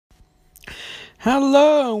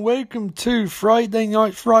Hello and welcome to Friday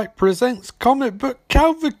Night Fright presents Comic Book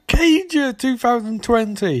Cavalcade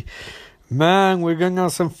 2020. Man, we're going to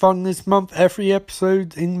have some fun this month. Every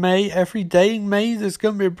episode in May, every day in May, there's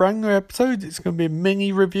going to be a brand new episode. It's going to be a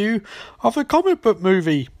mini review of a comic book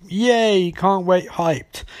movie. Yay, can't wait,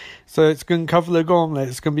 hyped. So it's going to cover the gauntlet.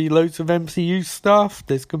 It's going to be loads of MCU stuff.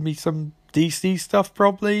 There's going to be some DC stuff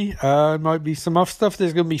probably. Might be some other stuff.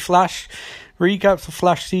 There's going to be Flash recaps of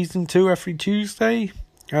Flash Season 2 every Tuesday.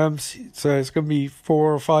 So it's going to be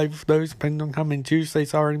 4 or 5 of those, depending on how many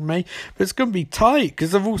Tuesdays are in May. But it's going to be tight,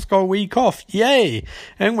 because I've also got a week off. Yay!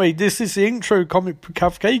 Anyway, this is the intro Comic Book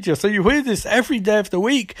Cavalcade. So you'll hear this every day of the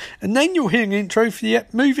week, and then you'll hear an intro for the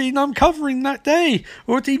movie I'm covering that day,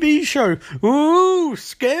 or TV show. Ooh,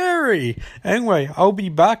 scary! Anyway, I'll be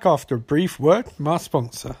back after a brief word from our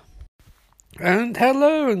sponsor. And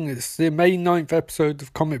hello, and it's the May 9th episode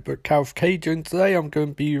of Comic Book Cavalcade, and today I'm going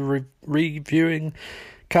to be reviewing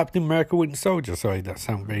Captain America Winter Soldier. Sorry, that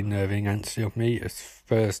sounds very nervy and antsy of me. It's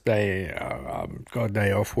Thursday, I've got a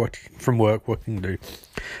day off from work, what can I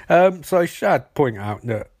do? So I should point out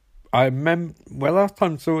that I remember, last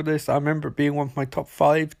time I saw this, I remember it being one of my top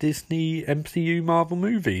 5 Disney MCU Marvel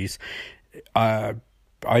movies. I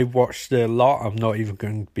watched it a lot. I'm not even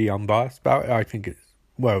going to be unbiased about it. I think it's,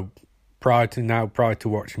 prior to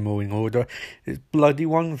watching more in order, it's bloody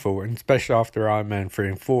wonderful, and especially after Iron Man 3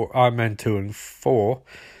 and 4, Iron Man 2 and 4,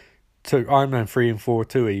 to Iron Man 3 and 4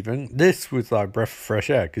 too even, this was like breath of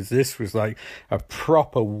fresh air, because this was like a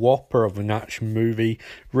proper whopper of an action movie,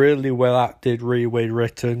 really well acted, really well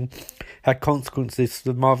written, had consequences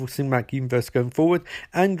to the Marvel Cinematic Universe going forward,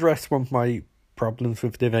 and addressed one of my problems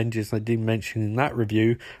with the Avengers I did mention in that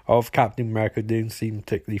review of Captain America didn't seem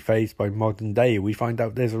particularly fazed by modern day. We find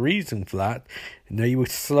out there's a reason for that, and they were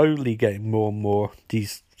slowly getting more and more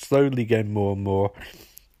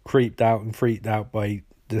creeped out and freaked out by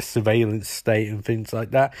the surveillance state and things like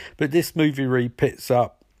that. But this movie really picks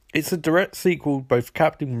up. It's a direct sequel, both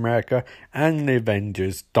Captain America and the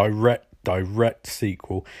Avengers, direct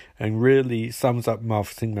sequel, and really sums up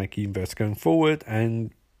Marvel Cinematic Universe going forward, and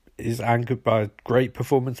is anchored by a great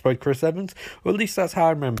performance by Chris Evans, or at least that's how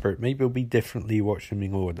I remember it. Maybe it'll be differently watching them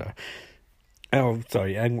in order. Oh,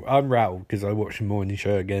 sorry, and I'm rattled because I watched the Morning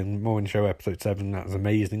Show again, Morning Show episode 7, that was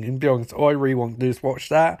amazing, and to be honest, all I really want to do is watch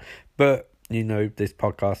that, but this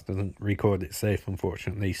podcast doesn't record it safe,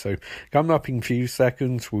 unfortunately, so coming up in a few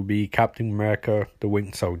seconds will be Captain America, the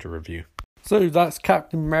Winter Soldier review. So that's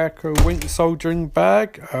Captain America Winter Soldier in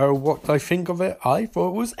bag. What did I think of it? I thought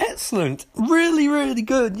it was excellent. Really, really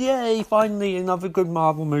good. Yay, finally another good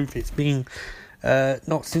Marvel movie. It's been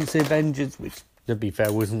not since the Avengers, which, to be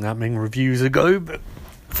fair, wasn't that many reviews ago, but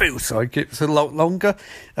feels like it's a lot longer.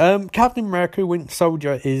 Captain America Winter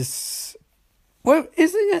Soldier is an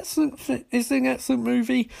excellent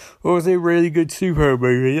movie, or is it a really good superhero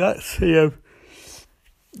movie? That's,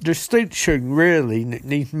 distinction really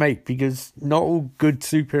needs to make, because not all good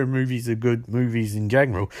superhero movies are good movies in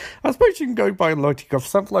general. I suppose you can go by logic of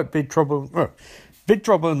something like Big Trouble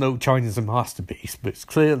in Little China's a masterpiece, but it's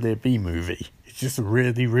clearly a B movie. It's just a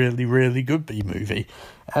really, really, really good B movie.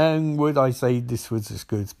 And would I say this was as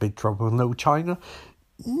good as Big Trouble in Little China?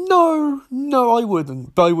 No, I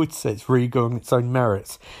wouldn't, but I would say it's really good on its own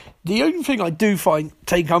merits. The only thing I do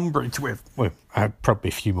take umbrage with, I have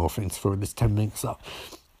probably a few more things for this 10 minutes up.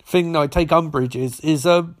 Thing that I take umbrage is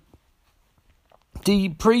the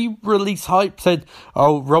pre-release hype said,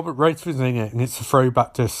 Robert Redford's in it, and it's a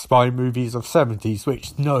throwback to spy movies of 70s,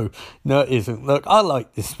 which no, it isn't. Look, I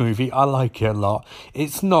like this movie, I like it a lot.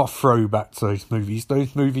 It's not a throwback to those movies.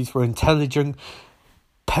 Those movies were intelligent,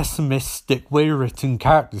 pessimistic, well-written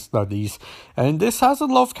character studies, and this has a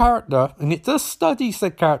lot of character, and it does study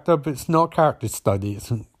said character, but it's not character study.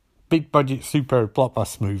 It's a big-budget super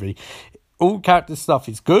blockbuster movie. All character stuff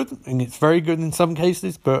is good, and it's very good in some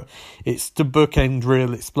cases, but it's the bookend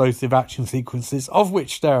real explosive action sequences, of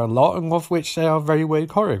which there are a lot, and of which they are very well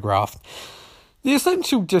choreographed. The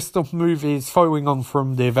essential gist of the movie is following on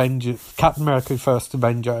from the Avengers, Captain America First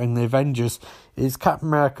Avenger and the Avengers, is Captain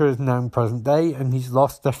America is now in present day, and he's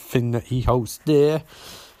lost everything that he holds dear,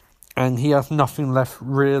 and he has nothing left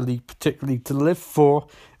really particularly to live for.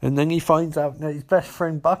 And then he finds out that his best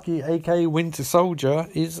friend Bucky, aka Winter Soldier,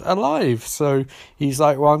 is alive. So he's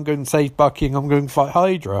like, I'm going to save Bucky and I'm going to fight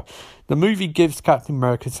Hydra. the movie gives Captain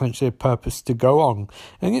America essentially a purpose to go on.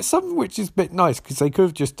 And it's something which is a bit nice, because they could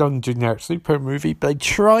have just done a generic superhero movie, but they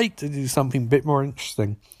tried to do something a bit more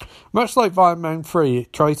interesting. Much like Iron Man 3,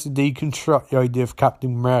 it tries to deconstruct the idea of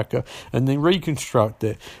Captain America and then reconstruct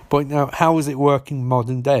it, pointing out how is it working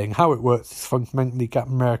modern day, and how it works is fundamentally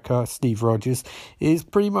Captain America, Steve Rogers, is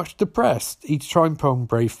pretty much depressed. He's trying to put on a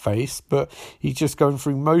brave face, but he's just going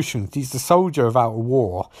through motions. He's the soldier without a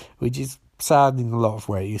war, which is sad in a lot of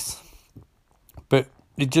ways. But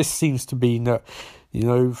it just seems to be that,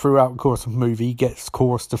 throughout the course of the movie, he gets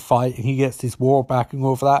calls to fight and he gets his war back and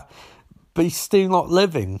all of that, but he's still not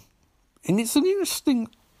living. And it's an interesting,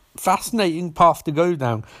 fascinating path to go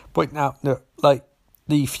down, pointing out that,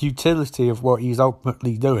 the futility of what he's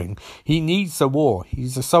ultimately doing. He needs a war.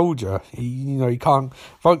 He's a soldier. He can't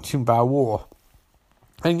function without war.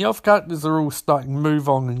 And the other characters are all starting to move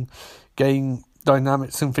on and gain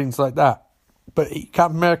dynamics and things like that. But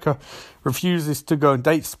Captain America refuses to go and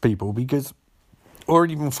date people or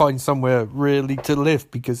even find somewhere really to live,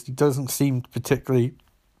 because he doesn't seem particularly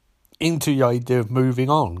into the idea of moving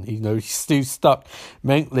on. He's still stuck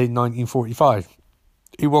mentally in 1945.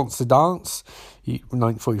 He wants to dance,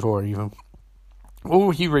 1944 even.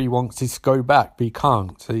 All he really wants is to go back, but he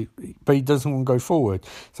can't. But he doesn't want to go forward.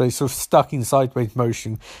 So he's sort of stuck in sideways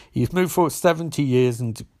motion. He's moved forward 70 years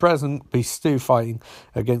into present, but he's still fighting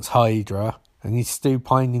against Hydra, and he's still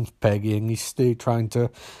pining for Peggy, and he's still trying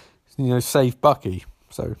to, save Bucky.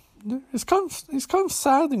 So it's kind of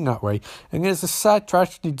sad in that way. And there's a sad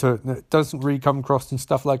tragedy to it that doesn't really come across in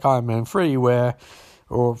stuff like Iron Man 3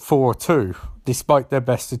 or 4 2. Despite their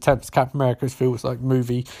best attempts, Captain America feels like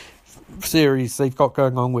movie series they've got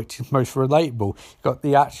going on which is most relatable. You've got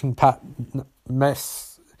the action-packed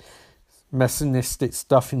messianistic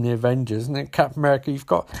stuff in the Avengers, and then Captain America you've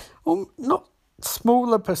got, not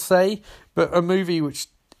smaller per se, but a movie which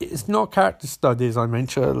is not character study, as I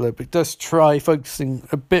mentioned earlier, but does try focusing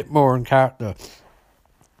a bit more on character.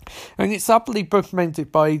 And it's happily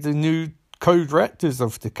documented by the new co-directors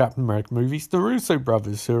of the Captain America movies, the Russo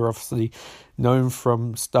brothers, who are obviously known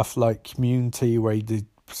from stuff like Community, where he did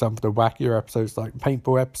some of the wackier episodes like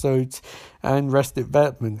paintball episodes, and Arrested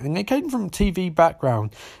Development. And they came from a TV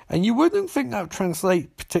background, and you wouldn't think that would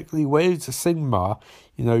translate particularly well to cinema.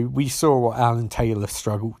 We saw what Alan Taylor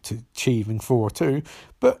struggled to achieve in 4-2,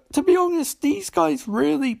 but to be honest, these guys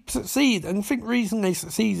really succeed, and I think the reason they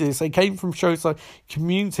succeed is they came from shows like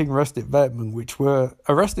Community and Arrested Development, which were,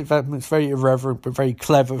 Arrested Development's very irreverent but very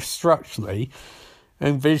clever structurally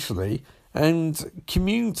and visually, and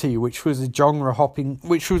Community, which was a genre-hopping,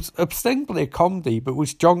 which was ostensibly a comedy, but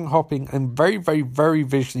was genre-hopping and very, very, very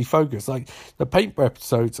visually focused. Like, the paintball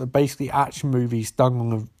episodes are basically action movies done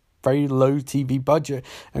on a very low TV budget,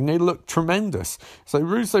 and they look tremendous. So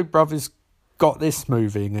Russo brothers got this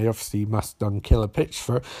movie, and they obviously must have done killer pitch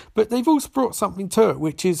for it, but they've also brought something to it,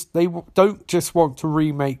 which is they don't just want to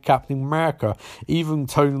remake Captain America, even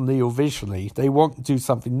tonally or visually. They want to do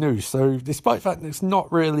something new. So despite the fact that it's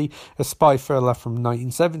not really a spy thriller from the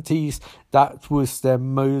 1970s, that was their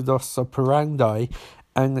modus operandi.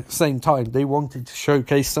 And at the same time, they wanted to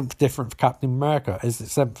showcase something different for Captain America, as it's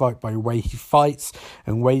exemplified by the way he fights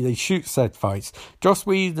and the way they shoot said fights. Joss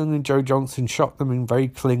Whedon and Joe Johnston shot them in very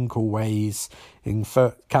clinical ways in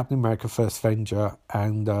Captain America First Avenger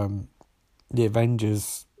and the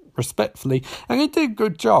Avengers, respectfully, and they did a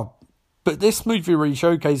good job. But this movie really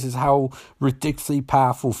showcases how ridiculously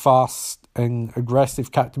powerful, fast, and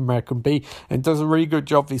aggressive Captain America can be, and does a really good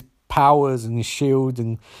job of his powers and his shield,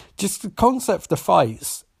 and just the concept of the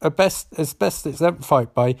fights as best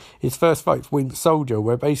exemplified by his first fight with Winter Soldier,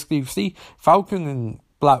 where basically you see Falcon and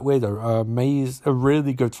Black Widow are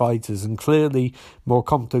really good fighters and clearly more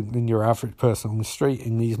competent than your average person on the street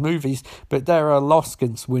in these movies, but they're lost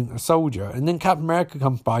against Winter Soldier. And then Captain America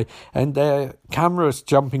comes by and their camera's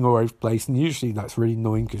jumping all over the place, and usually that's really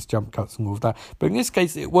annoying because jump cuts and all of that. But in this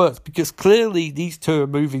case it works because clearly these two are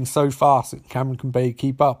moving so fast that the camera can barely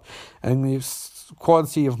keep up, and the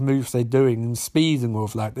quality of moves they're doing and speed and all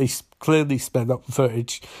of that, they clearly sped up the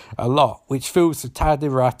footage a lot, which feels a tad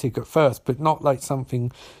erratic at first, but not like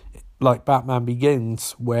something like Batman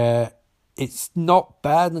Begins, where it's not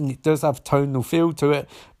bad and it does have tonal feel to it,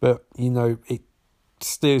 but it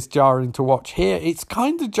still is jarring to watch. Here it's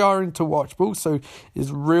kind of jarring to watch, but also is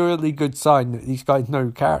a really good sign that these guys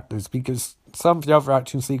know characters, because some of the other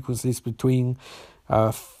action sequences between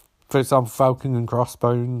for example, Falcon and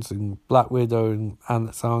Crossbones and Black Widow and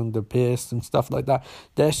Alexander Pierce and stuff like that,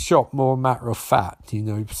 they're shot more matter of fact,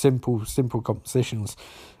 simple compositions.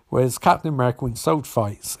 Whereas Captain America and Soldier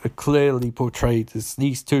fights are clearly portrayed as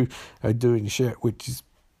these two are doing shit, which is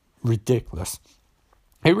ridiculous.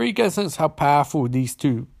 It really gets a sense how powerful these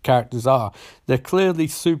two characters are. They're clearly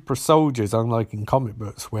super soldiers, unlike in comic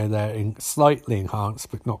books, where they're slightly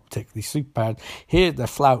enhanced, but not particularly superpowered. Here, they're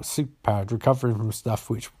flat superpowered, recovering from stuff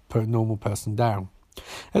which put a normal person down.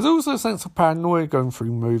 There's also a sense of paranoia going through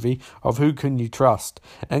the movie of who can you trust,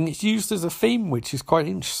 and it's used as a theme which is quite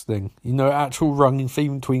interesting. Actual running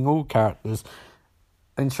theme between all characters,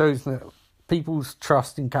 and shows that people's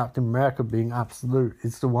trust in Captain America being absolute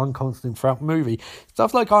is the one constant throughout the movie.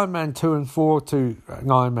 Stuff like Iron Man 2 and 4 to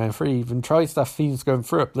Iron Man 3 even tries to have themes going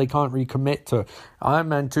through it, but they can't really commit to it. Iron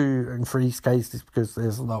Man 2 and 3's case is because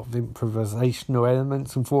there's a lot of improvisational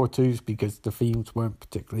elements, and 4-2's because the themes weren't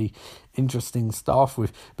particularly interesting to start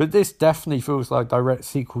with. But this definitely feels like a direct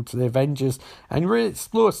sequel to the Avengers, and really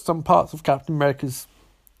explores some parts of Captain America's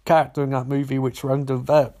character in that movie which were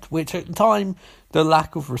underdeveloped, which at the time the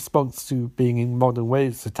lack of response to being in modern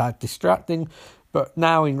ways was a tad distracting, but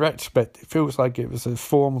now in retrospect it feels like it was a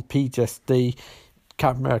form of PTSD,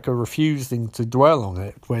 Captain America refusing to dwell on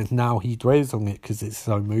it, whereas now he dwells on it because it's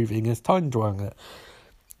so moving, as time to dwell on it.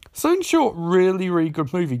 So in short, really, really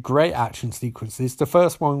good movie, great action sequences. The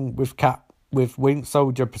first one with Winter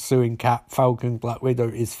Soldier pursuing Cap, Falcon, Black Widow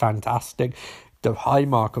is fantastic. The high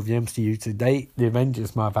mark of the MCU to date. The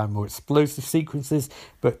Avengers might have had more explosive sequences,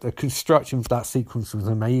 but the construction for that sequence was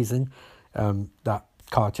amazing. That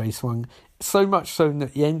car chase one. So much so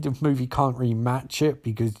that the end of the movie can't really match it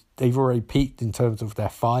because they've already peaked in terms of their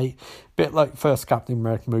fight. Bit like the first Captain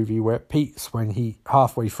America movie where it peaks when he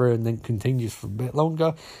halfway through and then continues for a bit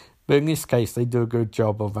longer. But in this case, they do a good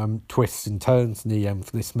job of twists and turns in the end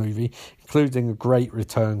for this movie, including a great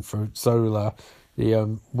return for Zola,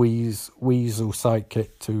 the Weasel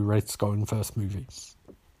sidekick to Red Skull in the first movie.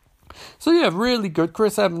 So yeah, really good.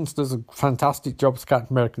 Chris Evans does a fantastic job as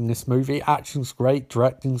Captain America in this movie. Action's great,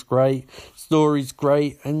 directing's great, story's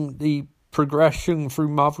great, and the progression through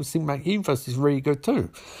Marvel Cinematic Universe is really good too.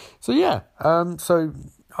 So yeah, so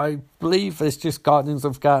I believe there's just Guardians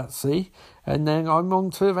of the Galaxy, and then I'm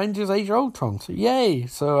on to Avengers Age of Ultron. So yay!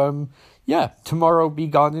 So yeah, tomorrow will be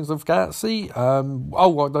Guardians of the Galaxy.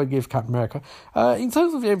 What do I give Captain America? In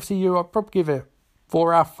terms of the MCU, I'd probably give it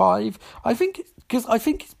 4 out of 5. I think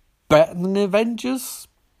it's better than the Avengers,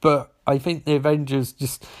 but I think the Avengers,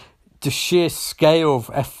 just the sheer scale of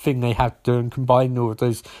everything they have to do and combining all of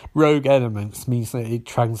those rogue elements means that it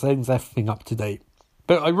transcends everything up to date.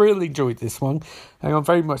 But I really enjoyed this one, and I'm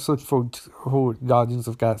very much looking forward to Guardians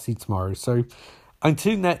of the Galaxy tomorrow. So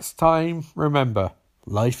until next time, remember,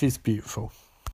 life is beautiful.